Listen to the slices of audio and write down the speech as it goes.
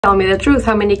Tell me the truth,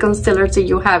 how many concealers do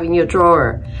you have in your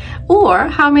drawer? Or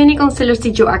how many concealers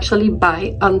did you actually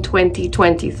buy on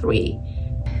 2023?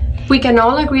 We can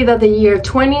all agree that the year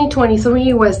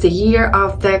 2023 was the year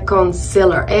of the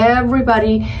concealer.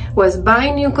 Everybody was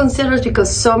buying new concealers because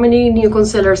so many new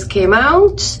concealers came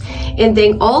out, and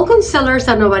then all concealers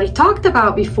that nobody talked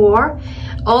about before,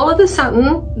 all of a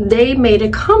sudden they made a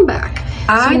comeback.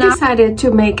 I decided to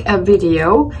make a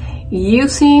video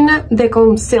using the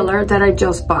concealer that I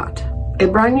just bought, a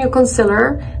brand new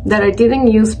concealer that I didn't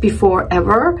use before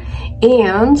ever,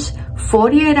 and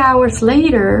 48 hours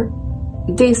later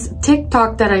this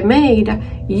TikTok that I made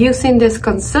using this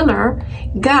concealer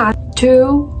got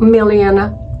 2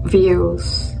 million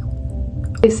views.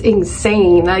 It's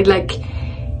insane. I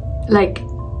like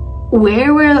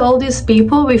where were all these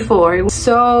people before?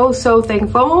 So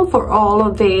thankful for all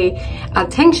of the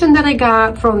attention that I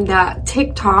got from that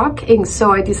TikTok, and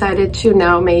so I decided to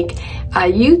now make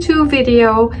a YouTube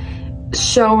video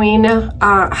showing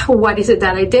what is it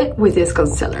that I did with this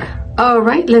concealer. All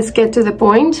right, let's get to the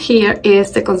point. Here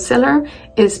is the concealer.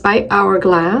 It's by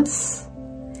Hourglass,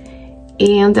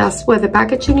 and that's what the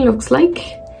packaging looks like,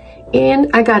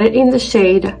 and I got it in the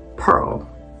shade Pearl.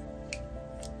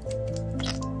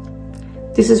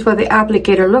 This is what the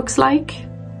applicator looks like.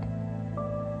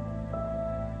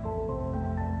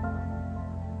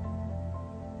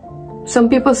 Some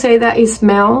people say that it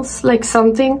smells like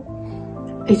something.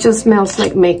 It just smells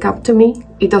like makeup to me.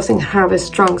 It doesn't have a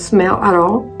strong smell at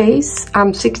all.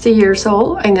 I'm 60 years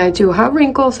old and I do have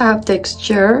wrinkles, I have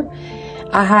texture,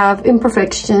 I have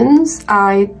imperfections,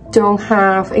 I don't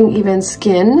have an even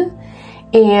skin,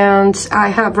 and I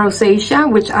have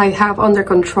rosacea, which I have under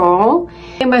control.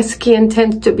 And my skin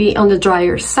tends to be on the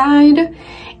drier side,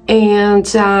 and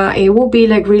it will be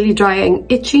like really dry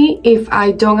and itchy if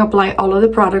I don't apply all of the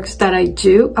products that I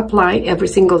do apply every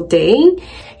single day.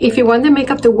 If you want the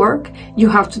makeup to work, you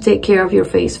have to take care of your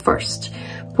face first.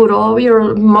 Put all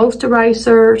your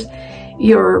moisturizers,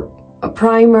 your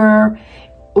primer,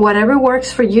 whatever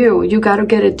works for you, you got to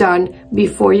get it done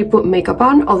before you put makeup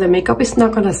on, or the makeup is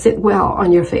not going to sit well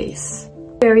on your face.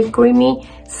 Very creamy,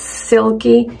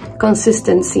 silky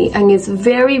consistency, and it's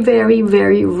very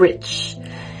rich.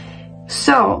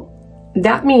 So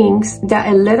that means that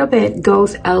a little bit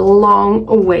goes a long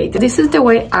way. This is the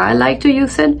way I like to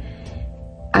use it.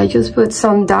 I just put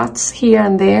some dots here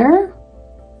and there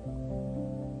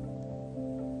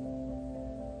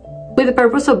with the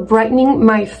purpose of brightening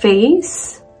my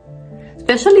face,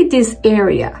 especially this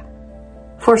area.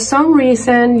 For some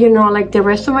reason, you know, like the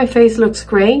rest of my face looks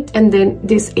great, and then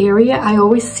this area I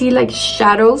always see like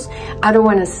shadows I don't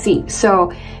want to see.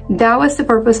 So that was the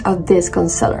purpose of this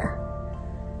concealer,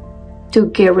 to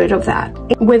get rid of that.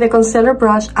 With a concealer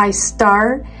brush, I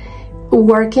start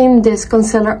working this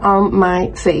concealer on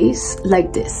my face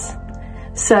like this.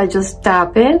 So I just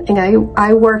tap it and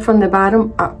I work from the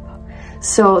bottom up.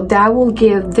 So that will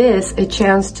give this a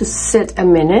chance to sit a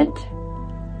minute.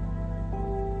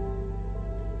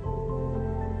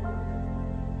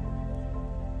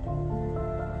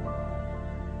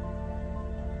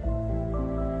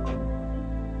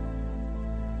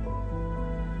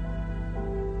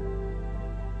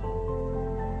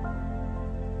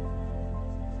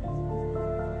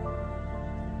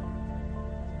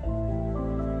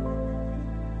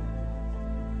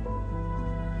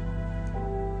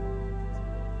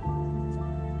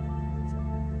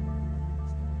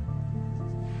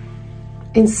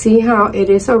 And see how it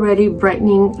is already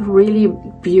brightening really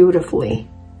beautifully.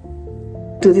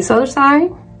 To this other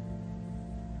side.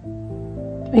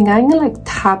 And I'm like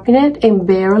tapping it and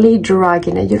barely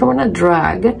dragging it. You don't want to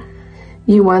drag,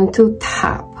 you want to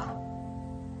tap.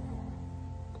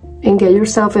 And get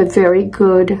yourself a very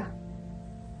good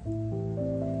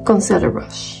concealer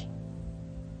brush,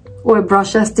 or a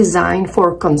brush that's designed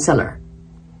for concealer.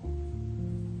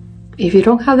 If you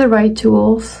don't have the right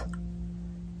tools,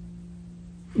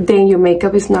 then your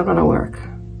makeup is not gonna work.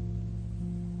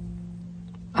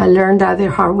 I learned that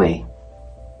the hard way.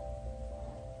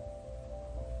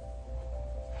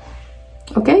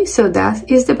 Okay, so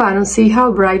that is the bottom. See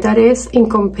how bright that is in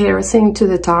comparison to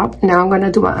the top. Now I'm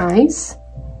gonna do my eyes.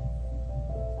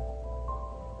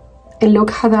 And look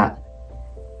how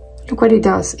look what it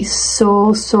does. It's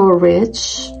so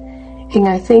rich. And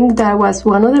I think that was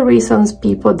one of the reasons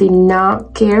people did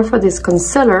not care for this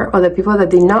concealer, or the people that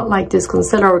did not like this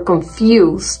concealer were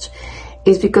confused,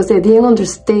 is because they didn't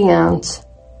understand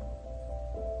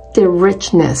the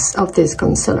richness of this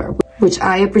concealer, which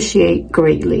I appreciate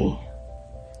greatly.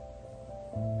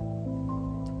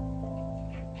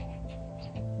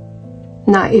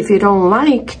 Now, if you don't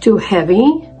like too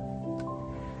heavy,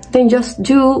 then just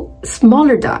do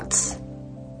smaller dots.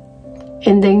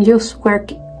 And then just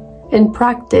work and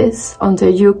practice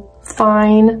until you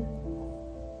find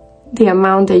the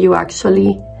amount that you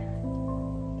actually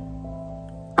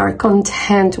are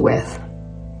content with.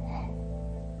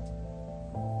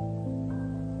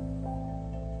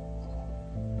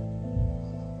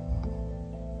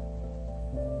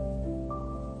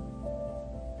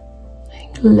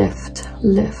 Lift,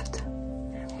 lift.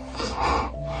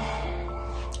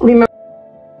 Remember,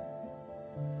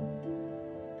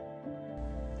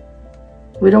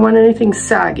 we don't want anything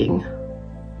sagging.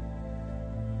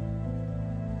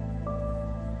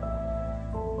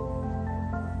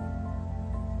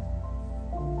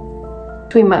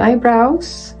 Between my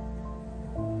eyebrows.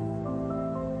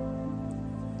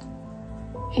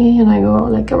 And I go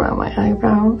like around my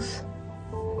eyebrows.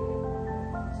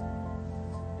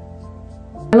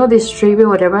 I'll distribute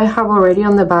whatever I have already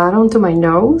on the bottom to my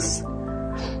nose.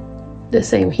 The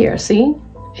same here, see?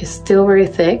 It's still very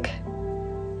thick.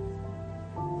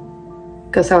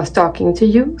 Because I was talking to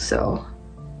you, so.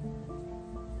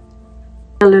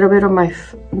 A little bit of my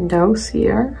nose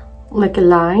here, like a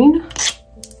line.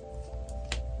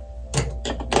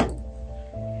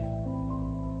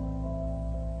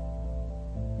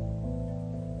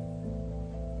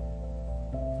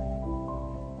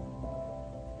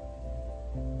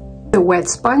 The wet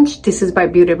sponge, this is by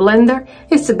Beauty Blender.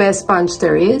 It's the best sponge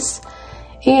there is.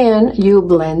 And you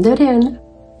blend it in.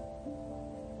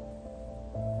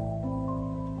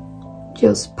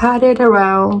 Just pat it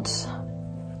around.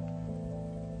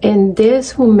 And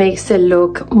this will make it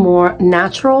look more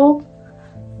natural.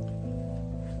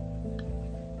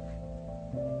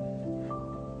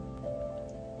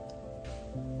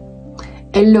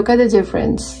 And look at the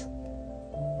difference.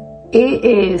 It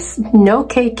is no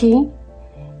cakey.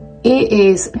 It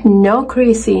is no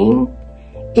creasing.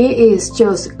 It is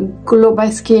just glow. My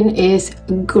skin is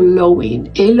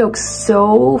glowing. It looks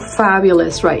so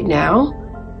fabulous right now.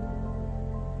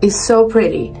 It's so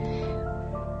pretty.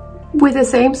 With the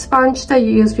same sponge that you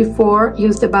used before,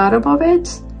 use the bottom of it.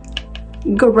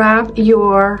 Grab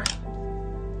your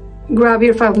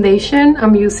foundation.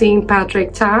 I'm using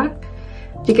Patrick Ta.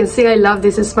 You can see I love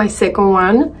this. Is my second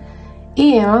one.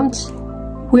 And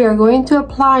we are going to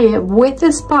apply it with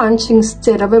the sponge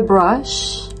instead of a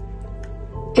brush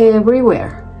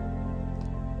everywhere.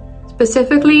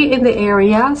 Specifically in the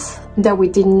areas that we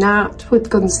did not put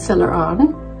concealer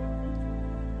on.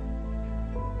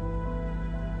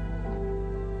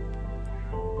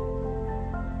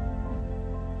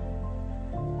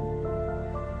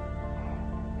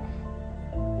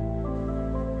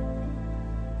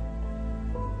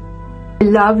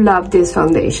 I love this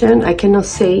foundation. I cannot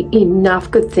say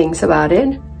enough good things about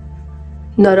it.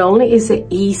 Not only is it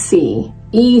easy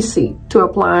to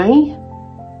apply,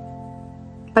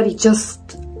 but it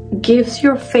just gives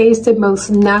your face the most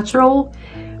natural,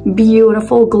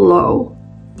 beautiful glow.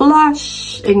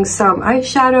 Blush and some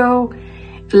eyeshadow,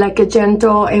 like a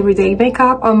gentle everyday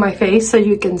makeup on my face, so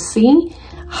you can see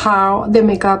how the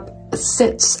makeup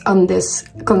sits on this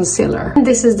concealer.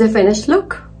 This is the finished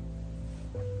look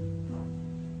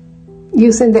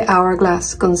using the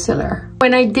Hourglass concealer.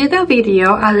 When I did that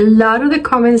video, a lot of the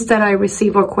comments that I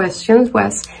received or questions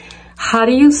was, how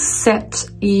do you set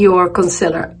your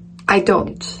concealer? I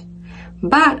don't.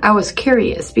 But I was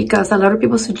curious because a lot of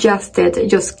people suggested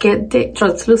just get the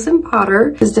translucent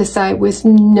powder. This is the side with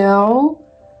no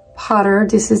powder.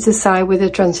 This is the side with the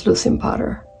translucent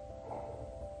powder.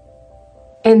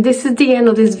 And this is the end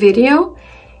of this video.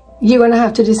 You're gonna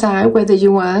have to decide whether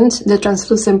you want the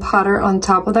translucent powder on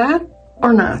top of that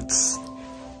or not.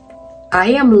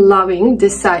 I am loving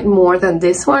this side more than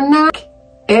this one now.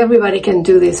 Everybody can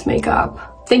do this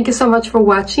makeup. Thank you so much for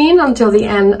watching until the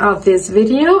end of this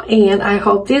video, and I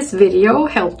hope this video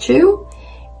helped you.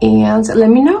 And let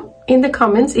me know in the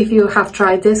comments if you have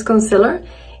tried this concealer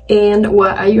and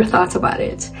what are your thoughts about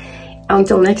it.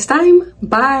 Until next time,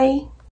 bye!